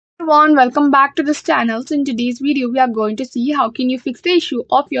Everyone, welcome back to this channel. So in today's video we are going to see how can you fix the issue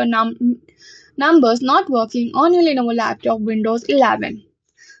of your numbers not working on your Lenovo laptop Windows 11.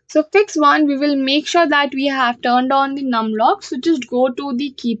 So fix one, we will make sure that we have turned on the num lock. So just go to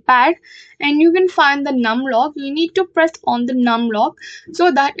the keypad and you can find the num lock. You need to press on the num lock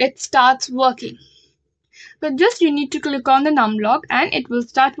so that it starts working. So just you need to click on the num lock and it will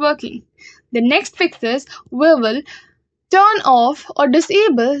start working. The next fix is we will turn off or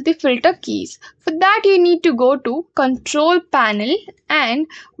disable the filter keys. For that you need to go to control panel, and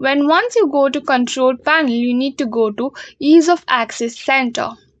once you go to control panel you need to go to ease of access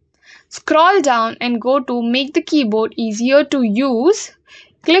center. Scroll down and go to make the keyboard easier to use.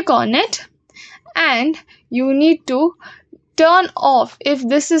 Click on it and you need to turn off. If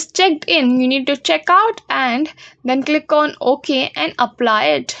this is checked in, you need to check out and then click on OK and apply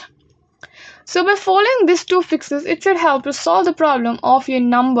it. So by following these two fixes, it should help to solve the problem of your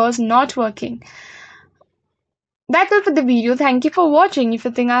numbers not working. That's all for the video. Thank you for watching. If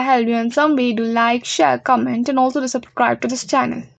you think I helped you in some way, do like, share, comment and also to subscribe to this channel.